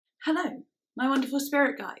Hello, my wonderful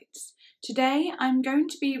spirit guides. Today I'm going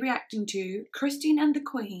to be reacting to Christine and the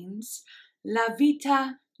Queen's La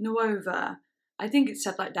Vita Nuova. I think it's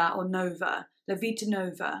said like that, or Nova. La Vita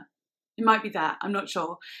Nova. It might be that, I'm not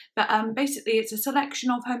sure. But basically it's a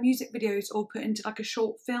selection of her music videos all put into like a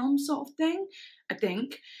short film sort of thing, I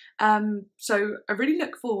think. So I really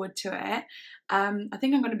look forward to it. I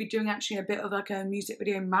think I'm going to be doing actually a bit of like a music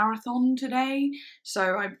video marathon today.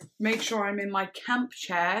 So I made sure I'm in my camp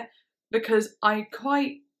chair because I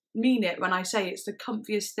quite mean it when I say it's the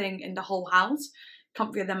comfiest thing in the whole house.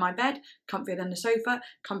 Comfier than my bed, comfier than the sofa,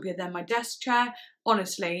 comfier than my desk chair.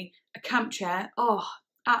 Honestly, a camp chair, oh,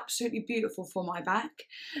 absolutely beautiful for my back.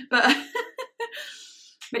 But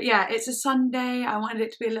but yeah, it's a Sunday. I wanted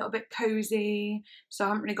it to be a little bit cozy, so I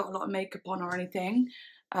haven't really got a lot of makeup on or anything.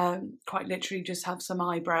 Quite literally just have some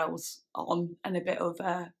eyebrows on and a bit of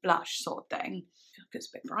a blush sort of thing. I feel like it's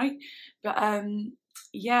a bit bright. But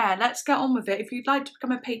yeah, let's get on with it. If you'd like to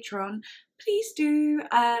become a patron, please do.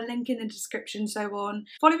 Link in the description, so on.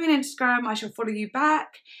 Follow me on Instagram, I shall follow you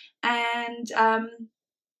back. And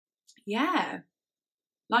yeah,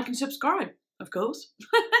 like and subscribe, of course.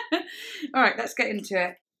 All right, let's get into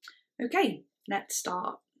it. Okay, let's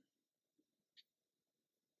start.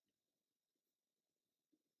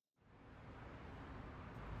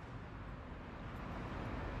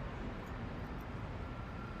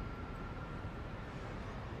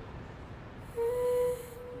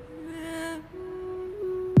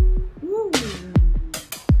 Ooh.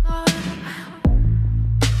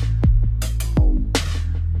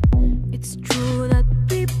 It's true that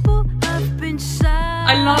people have been sad.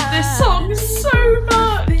 I love this song so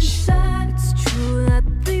much. It's true that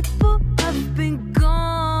people have been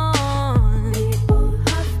gone. People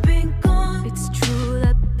have been gone. It's true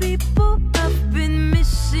that people have been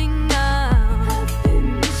missing out.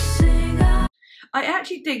 I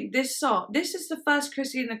actually think this song, this is the first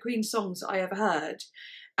Christine and the Queen songs that I ever heard.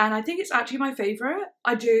 And I think it's actually my favourite.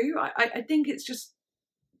 I do. I think it's just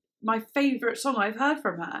my favourite song I've heard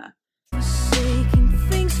from her. Forsaking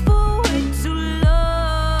things for way too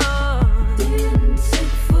long. Didn't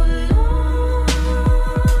take for long.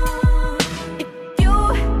 If you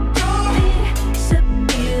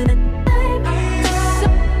disappear, then I'm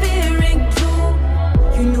disappearing too.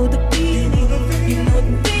 You know the feeling, you know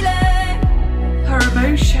the feeling. Her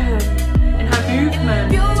emotion and her movement.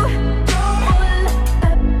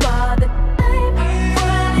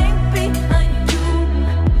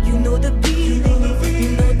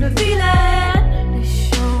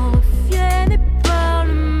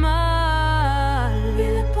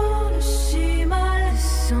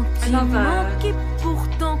 Qui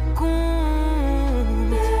pourtant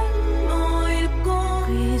compte, tellement il compte,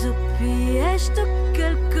 prise au piège de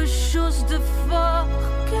quelque chose de fort,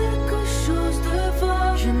 quelque chose de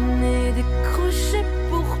fort. Je n'ai décroché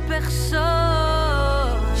pour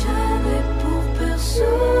personne, jamais pour personne.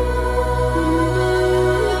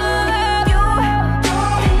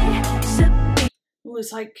 It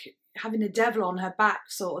was like having the devil on her back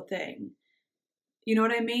sort of thing. You know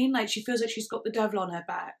what I mean? Like she feels like she's got the devil on her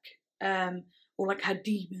back. Or like her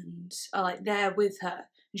demons are like there with her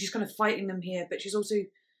and she's kind of fighting them here, but she's also,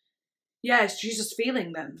 yeah, she's just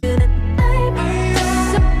feeling them. You know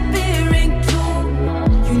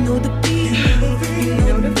the feeling, you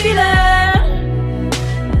know the feeling.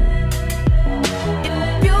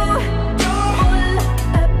 If you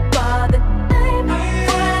about that I'm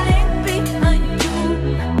falling behind you,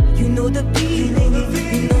 you know the feeling,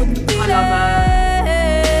 you know the feeling. I love her.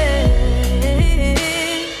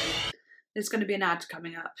 There's going to be an ad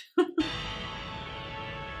coming up.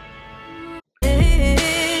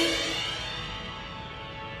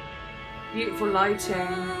 Beautiful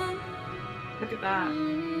lighting. Look at that.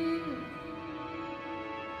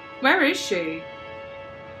 Where is she?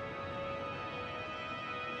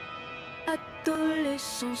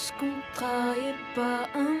 Adolescence contrariée par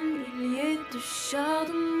un millier de chars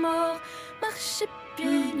de mort, marcher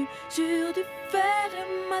pieds nus sur du fer et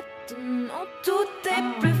maintenant tout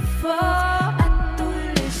est plus fort.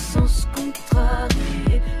 Adolescence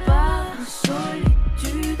contrariée par une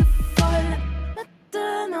solitude folle.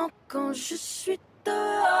 Maintenant quand je suis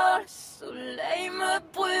dehors, le soleil me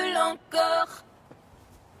brûle encore.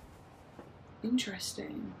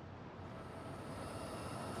 Interesting.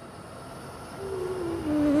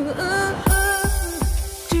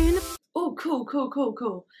 Oh,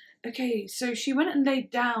 cool. Okay, so she went and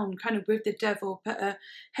laid down kind of with the devil, put her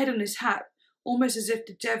head on his hat, almost as if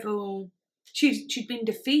the devil, she'd been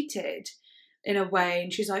defeated in a way,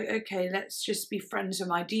 and she's like, okay, let's just be friends with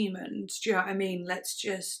my demons. Do you know what I mean? Let's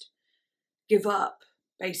just give up,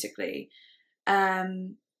 basically.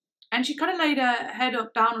 And she kind of laid her head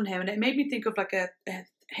up down on him, and it made me think of like a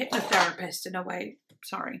hypnotherapist in a way.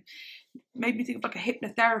 Sorry. Made me think of like a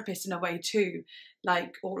hypnotherapist in a way too,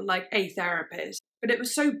 like, or like a therapist. But it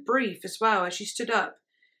was so brief as well. As she stood up,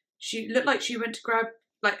 she looked like she went to grab,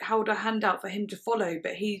 like hold her hand out for him to follow,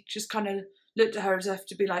 but he just kind of looked at her as if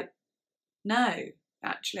to be like, no,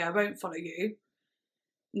 actually, I won't follow you.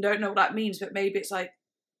 Don't know what that means, but maybe it's like,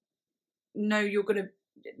 no,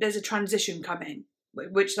 there's a transition coming,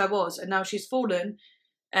 which there was, and now she's fallen,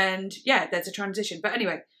 and yeah, there's a transition. But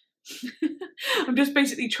anyway, I'm just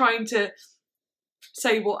basically trying to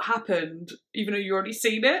say what happened, even though you've already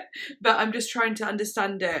seen it, but I'm just trying to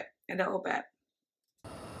understand it a little bit.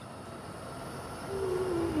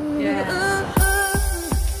 Yeah.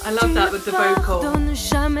 I love that with the vocal. Donne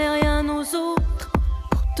jamais rien aux autres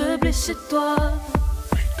pour te blesser toi.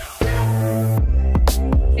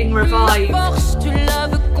 Being revived. Force, tu la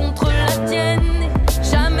veux contre la tienne,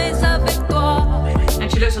 jamais avec toi. And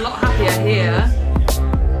she looks a lot happier here. Tu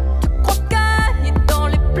crois gagner dans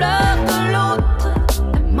les pleurs de l'autre,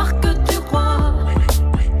 la marque du roi.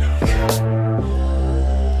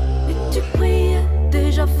 Et tu brilles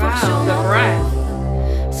déjà fort sur Wow, the moi. breath.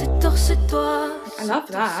 C'est tort, c'est toi. I love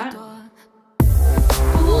that.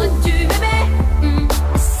 Pourrais-tu m'aimer?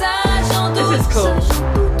 Ça j'en doute. This is cool.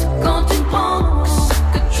 Quand tu prends ce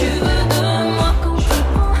que tu veux de moi, quand tu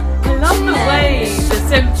prends. I love the way the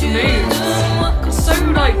synth moves. It's so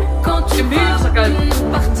like, it moves like a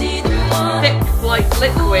thick, like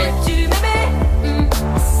liquid. Tu m'aimer?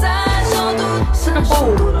 Ça j'en doute. It's like a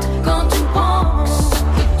bowl. Quand tu prends ce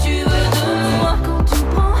que tu veux de moi, quand tu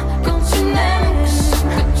prends, quand tu n'aimes ce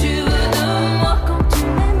que tu veux de moi, quand tu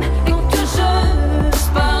m'aimes, quand que je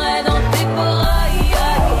disparais dans tes bras.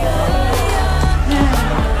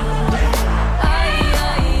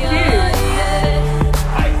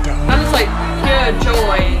 That is like pure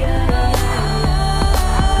joy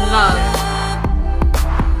and love.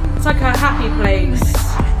 It's like a happy place.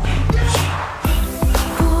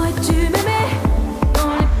 Pourrais-tu m'aimer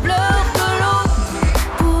dans les pleurs de l'autre?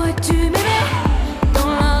 Pourrais-tu m'aimer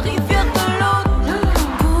dans la rivière de l'autre?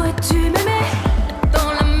 Pourrais-tu m'aimer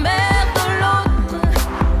dans la mer de l'autre?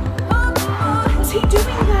 What's he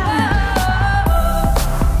doing there?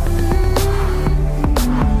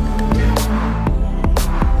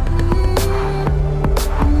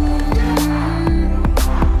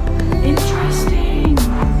 Interesting.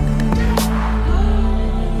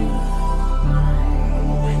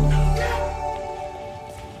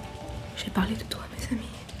 J'ai parlé de toi, mes amis.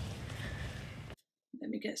 Let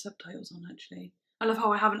me get subtitles on actually. I love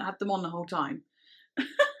how I haven't had them on the whole time.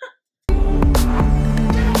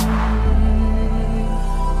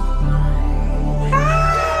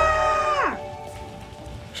 Ah!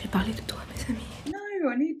 J'ai parlé de toi, mes amis. No,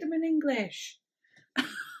 I need them in English.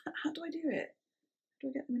 How do I do it? Do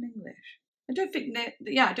I get them in English? I don't think that,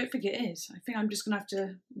 yeah, I don't think it is. I think I'm just gonna have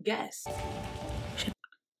to guess.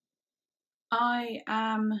 I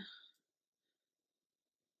am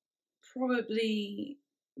probably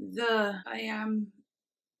I am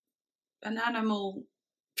an animal.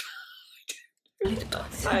 I don't know what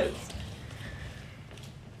that says.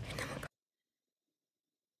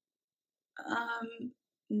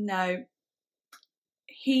 No.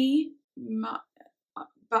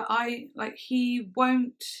 But he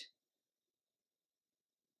won't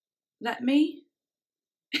let me.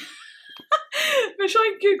 Should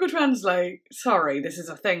I Google Translate? Sorry, this is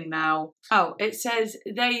a thing now. Oh, it says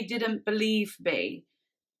they didn't believe me.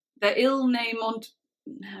 The ill name on...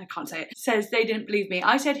 I can't say it. It says they didn't believe me.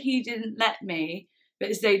 I said he didn't let me, but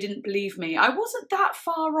it's they didn't believe me. I wasn't that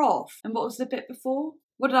far off. And what was the bit before?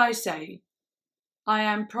 What did I say? I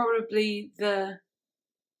am probably the...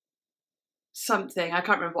 something. I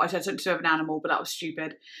can't remember what I said. Something to do with an animal, but that was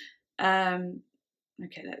stupid.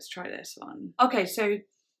 Okay, let's try this one. Okay, so...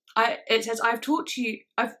 it says, I've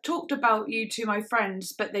talked about you to my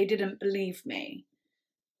friends, but they didn't believe me.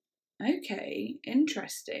 Okay,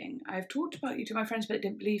 interesting. I've talked about you to my friends, but they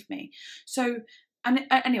didn't believe me. So, and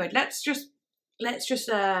anyway, let's just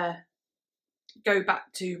go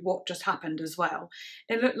back to what just happened as well.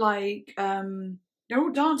 It looked like they're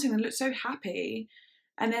all dancing and looked so happy,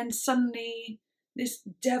 and then suddenly this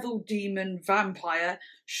devil demon vampire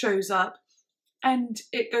shows up. And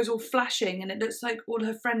it goes all flashing, and it looks like all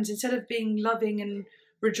her friends, instead of being loving and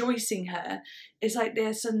rejoicing her, it's like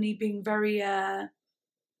they're suddenly being very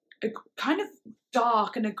kind of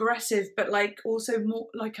dark and aggressive, but like also more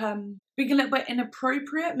like being a little bit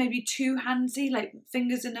inappropriate, maybe too handsy, like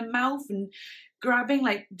fingers in her mouth and grabbing,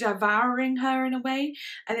 like devouring her in a way.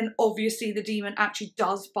 And then obviously the demon actually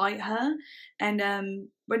does bite her. And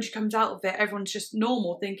when she comes out of it, everyone's just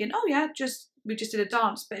normal, thinking, oh yeah, we just did a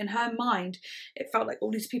dance. But in her mind, it felt like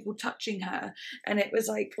all these people touching her, and it was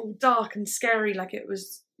like all dark and scary, like it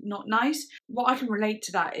was not nice. What I can relate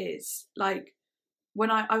to that is like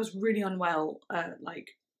when I was really unwell,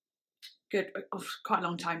 like quite a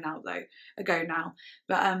long time ago now,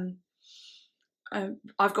 but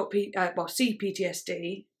I've got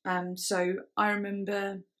CPTSD, so I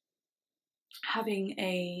remember having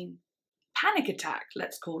a panic attack,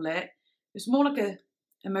 let's call it. It was more like a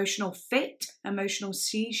emotional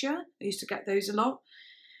seizure. I used to get those a lot.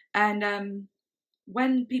 And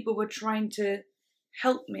when people were trying to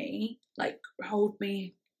help me, like hold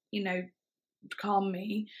me, you know, calm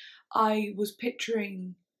me, I was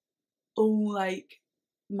picturing all like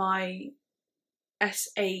my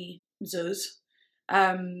SAs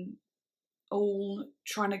all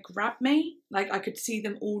trying to grab me. Like I could see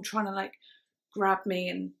them all trying to like grab me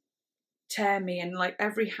and tear me, and like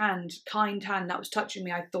every kind hand that was touching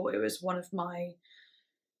me, I thought it was one of my,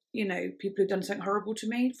 you know, people who'd done something horrible to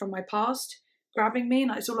me from my past grabbing me,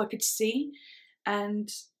 and that's all I could see. And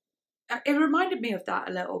it reminded me of that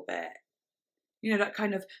a little bit, you know, that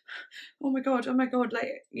kind of oh my god,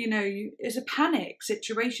 like, you know, it's a panic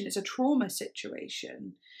situation, it's a trauma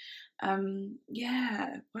situation.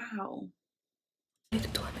 Yeah, wow. I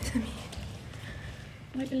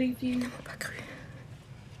believe you.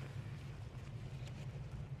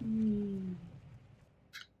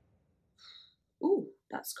 Ooh,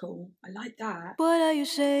 that's cool. I like that. What are you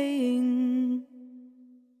saying?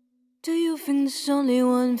 Do you think there's only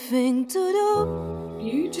one thing to do?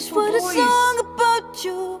 Beautiful what voice. A song about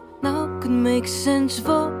you now could make sense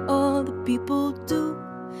for all the people do.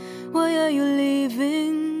 Why are you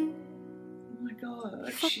leaving? Oh my god,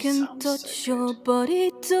 if I can touch your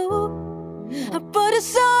body too. I wrote a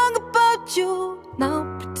song about you.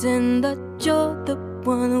 Now pretend that you're the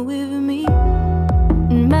one with me.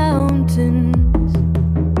 In mountains,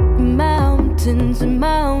 in mountains, in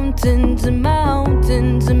mountains, in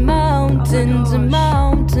mountains, in mountains, in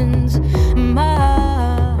mountains, in mountains.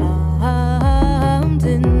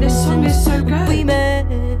 This song is so good. We met.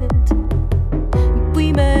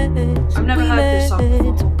 I've never heard this song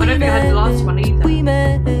before. I don't think I heard the last one either. We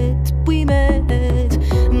met.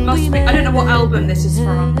 Must be. I don't know what album this is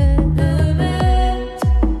from.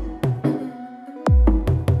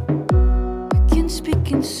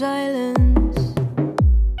 Speak in silence.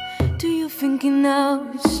 Do you think now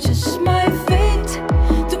it's just my fate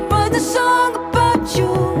to write a song about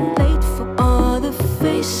you? Late for all the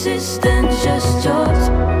faces, then just yours.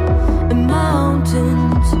 And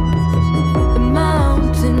mountains, and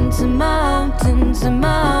mountains, and mountains, and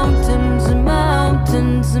mountains, and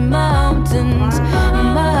mountains, and mountains,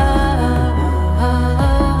 and mountains.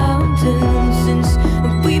 Since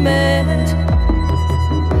we met.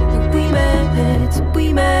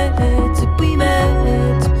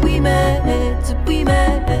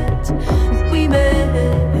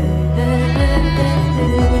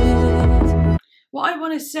 What I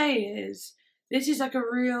want to say is, this is like a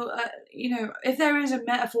real, you know, if there is a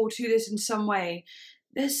metaphor to this in some way,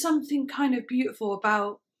 there's something kind of beautiful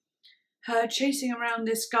about her chasing around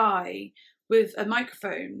this guy with a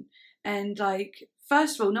microphone. And like,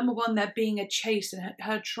 first of all, number one, there being a chase and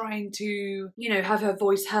her trying to, you know, have her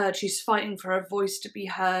voice heard. She's fighting for her voice to be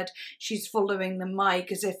heard. She's following the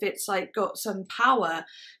mic as if it's like got some power.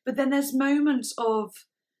 But then there's moments of,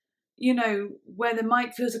 you know, where the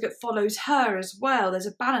mic feels like it follows her as well. There's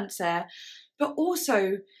a balance there. But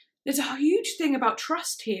also, there's a huge thing about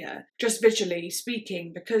trust here, just visually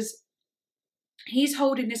speaking, because he's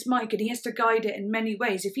holding this mic and he has to guide it in many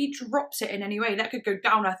ways. If he drops it in any way, that could go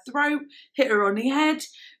down her throat, hit her on the head.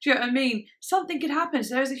 Do you know what I mean? Something could happen.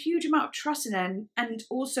 So there's a huge amount of trust in it, and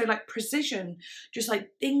also like precision, just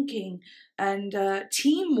like thinking and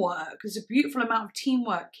teamwork. There's a beautiful amount of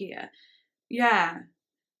teamwork here. Yeah.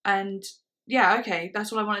 And yeah, okay,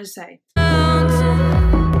 that's all I wanted to say. And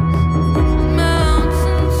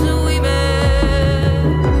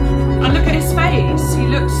look at his face. He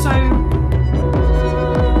looks so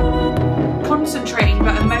concentrating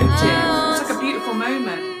but emotive. It's like a beautiful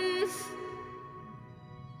moment.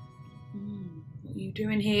 What are you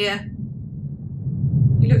doing here?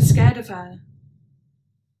 He looks scared of her.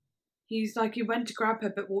 He's like, he went to grab her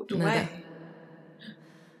but walked away.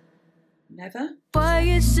 Never? Why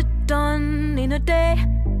is it done in a day?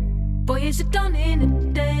 Why is it done in a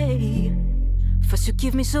day? First you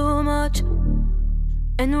give me so much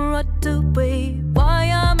and right away. Why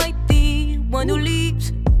am I the one who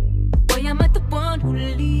leaves? Why am I the one who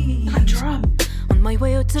leaves? That drum. my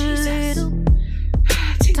way out a little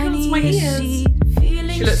Tickles my ears.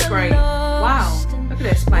 She looks great. Wow, look at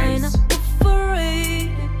this place. Oh,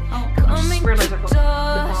 I just realised I've got the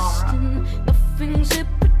bar up. Nothing's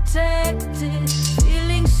protected,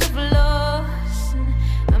 feelings of lost.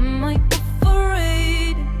 I might be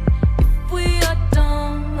afraid if we are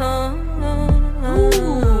done.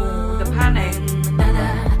 Ooh, the panic.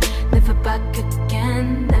 Nada, never back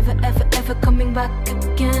again. Never ever ever coming back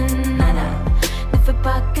again. Nada, never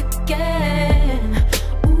back again.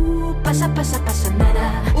 Ooh, pasa pasa pasa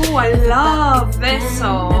nada. Ooh, I love this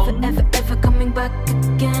song. Never ever ever coming back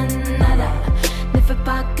again. Nada, never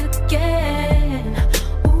back again.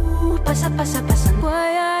 Ooh, pasa pasa pasa.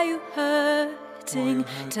 Why are you hurting?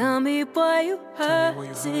 Tell me why you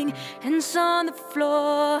hurting. Hands on the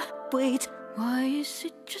floor. Wait, why is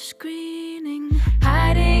it just screaming?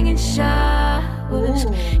 Hiding in showers.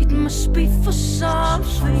 Ooh. It must be for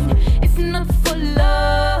something, if not for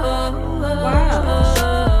love. Wow.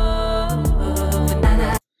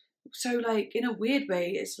 So like in a weird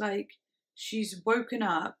way, it's like she's woken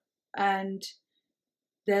up and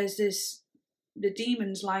there's the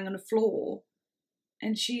demon's lying on the floor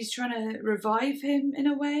and she's trying to revive him in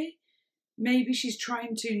a way. Maybe she's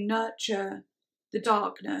trying to nurture the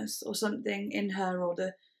darkness or something in her, or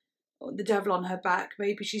the devil on her back.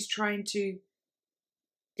 Maybe she's trying to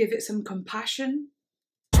give it some compassion.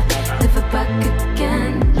 Never back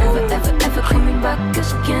again. Never ever ever coming back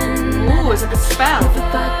again. Oh, is it a spell?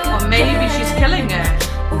 Or maybe she's killing it.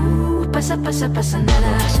 Ooh, pasa pasa pasa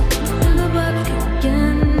nada. Never back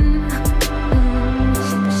again.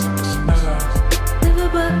 Never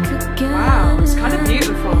back again. Wow, it's kind of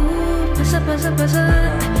beautiful. Ooh, pasa pasa pasa.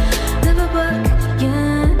 Never back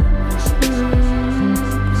again.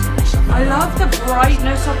 I love the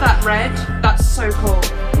brightness of that red. That's so cool.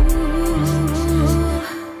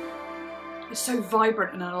 It's so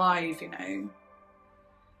vibrant and alive, you know.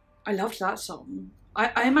 I loved that song.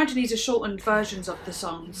 I imagine these are shortened versions of the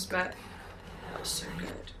songs, but that was so good.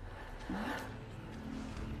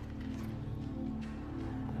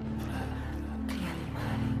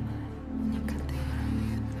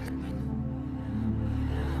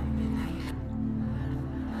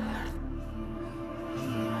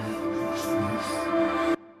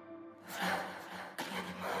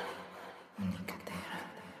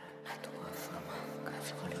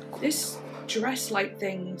 This dress-like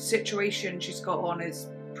thing situation she's got on is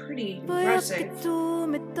pretty impressive.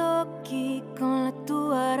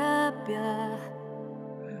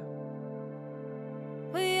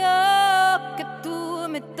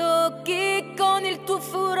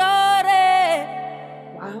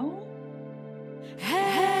 Wow.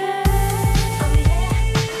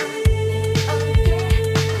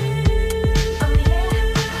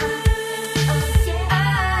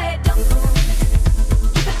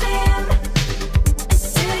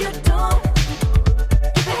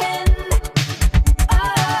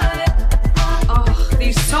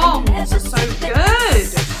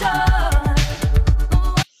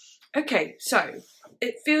 Okay, so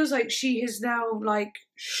it feels like she has now like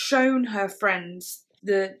shown her friends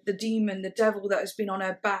the demon, the devil that has been on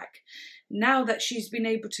her back. Now that she's been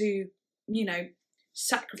able to, you know,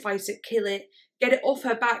 sacrifice it, kill it, get it off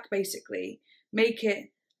her back, basically, make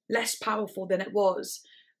it less powerful than it was.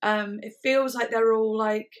 It feels like they're all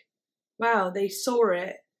like, wow, they saw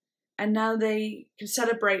it and now they can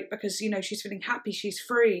celebrate because, you know, she's feeling happy, she's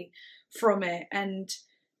free from it, and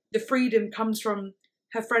the freedom comes from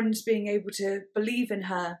her friends being able to believe in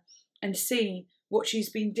her and see what she's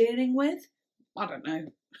been dealing with. I don't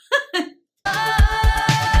know.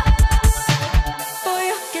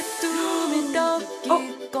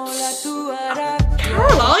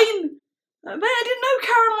 Caroline! I didn't know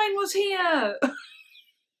Caroline was here.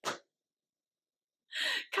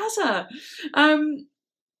 Casa.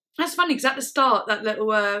 That's funny because at the start, that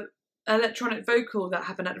little electronic vocal that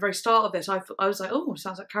happened at the very start of this, I was like, oh,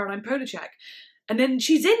 sounds like Caroline Polachek. And then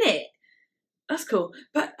she's in it. That's cool.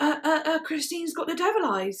 But Christine's got the devil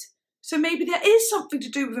eyes. So maybe there is something to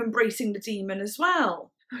do with embracing the demon as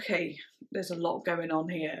well. Okay, there's a lot going on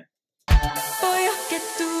here.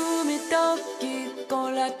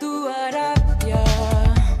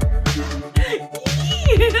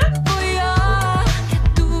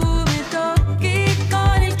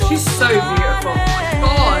 She's so beautiful. Oh my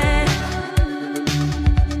God.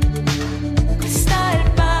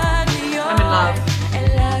 I'm in love.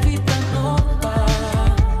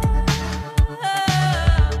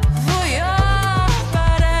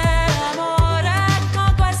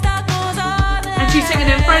 And she's singing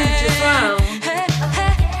in French as well.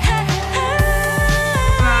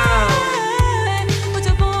 Wow.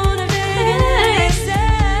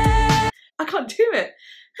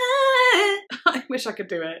 I could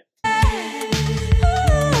do it.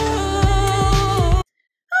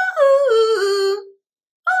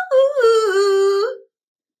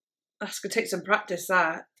 That's gonna take some practice,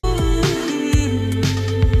 that.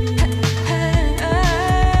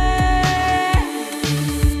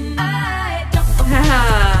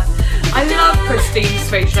 I love Christine's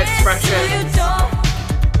facial expressions.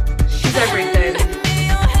 She's everything.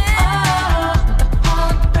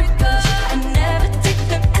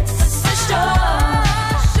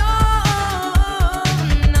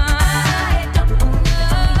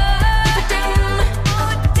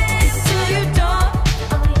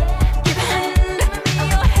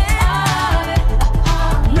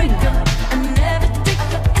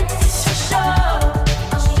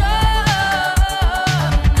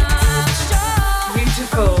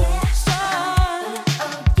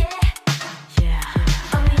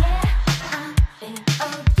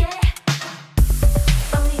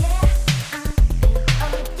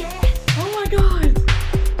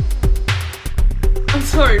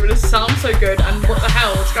 Sorry, but it sounds so good, and what the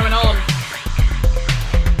hell is going on?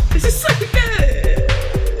 This is so good!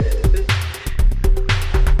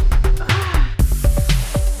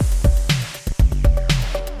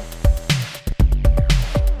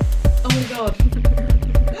 Oh my god.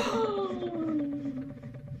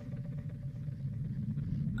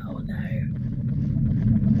 Oh no.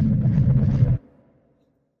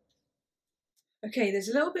 Okay, there's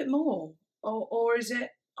a little bit more. Or is it?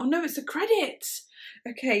 Oh no, it's the credits!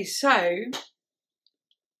 Okay, so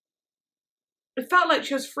it felt like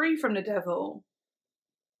she was free from the devil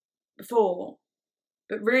before,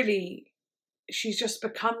 but really she's just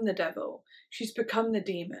become the devil. She's become the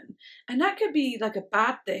demon. And that could be like a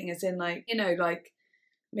bad thing, as in like, you know, like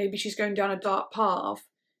maybe she's going down a dark path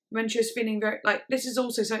when she was feeling very, like, this is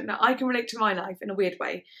also something that I can relate to my life in a weird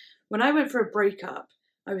way. When I went for a breakup,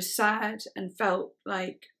 I was sad and felt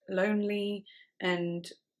like lonely, and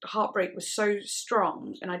heartbreak was so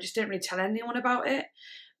strong, and I just didn't really tell anyone about it.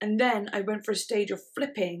 And then I went for a stage of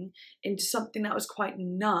flipping into something that was quite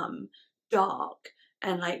numb, dark,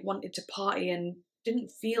 and like wanted to party and didn't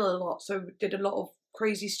feel a lot, so did a lot of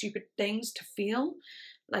crazy stupid things to feel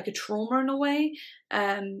like a trauma in a way,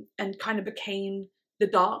 and kind of became the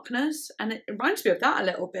darkness. And it reminds me of that a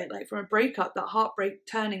little bit, like from a breakup, that heartbreak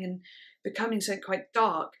turning and becoming something quite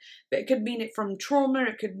dark. But it could mean it from trauma,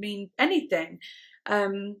 it could mean anything.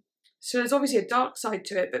 So there's obviously a dark side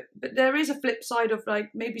to it, but there is a flip side of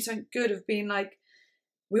like maybe something good, of being like,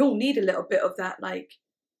 we all need a little bit of that, like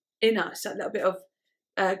in us, that little bit of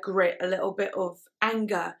grit, a little bit of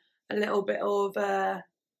anger, a little bit of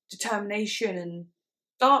determination and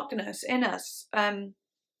darkness in us,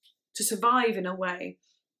 to survive in a way,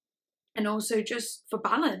 and also just for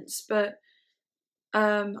balance. But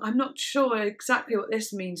I'm not sure exactly what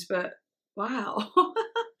this means, but wow.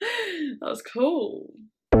 That was cool.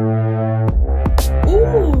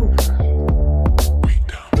 Ooh.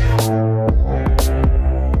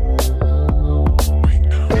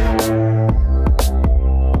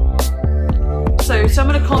 So some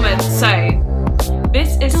of the comments say,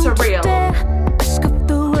 this is surreal.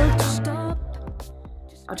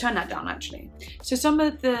 I'll turn that down actually. So some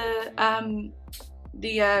of the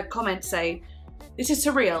comments say, this is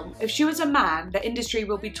surreal. If she was a man, the industry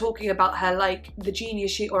will be talking about her like the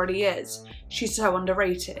genius she already is. She's so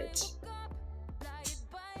underrated.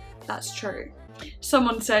 That's true.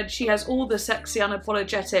 Someone said she has all the sexy,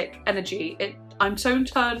 unapologetic energy. I'm so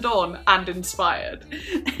turned on and inspired.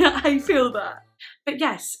 I feel that. But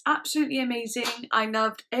yes, absolutely amazing. I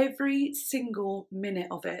loved every single minute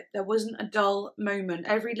of it. There wasn't a dull moment.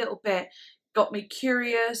 Every little bit got me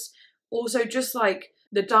curious. Also, just like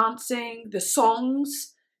the dancing, the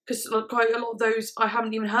songs, because quite a lot of those I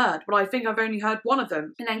haven't even heard, but I think I've only heard one of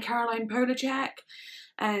them. And then Caroline Polachek,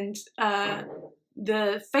 and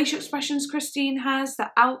the facial expressions Christine has,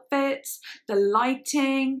 the outfits, the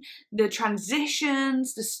lighting, the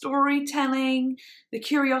transitions, the storytelling, the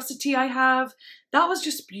curiosity I have. That was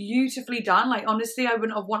just beautifully done. Like, honestly, I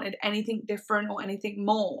wouldn't have wanted anything different or anything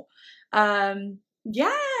more.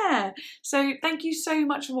 Yeah, so thank you so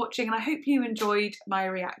much for watching, and I hope you enjoyed my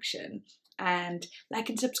reaction. And like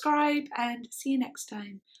and subscribe, and see you next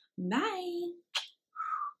time. Bye.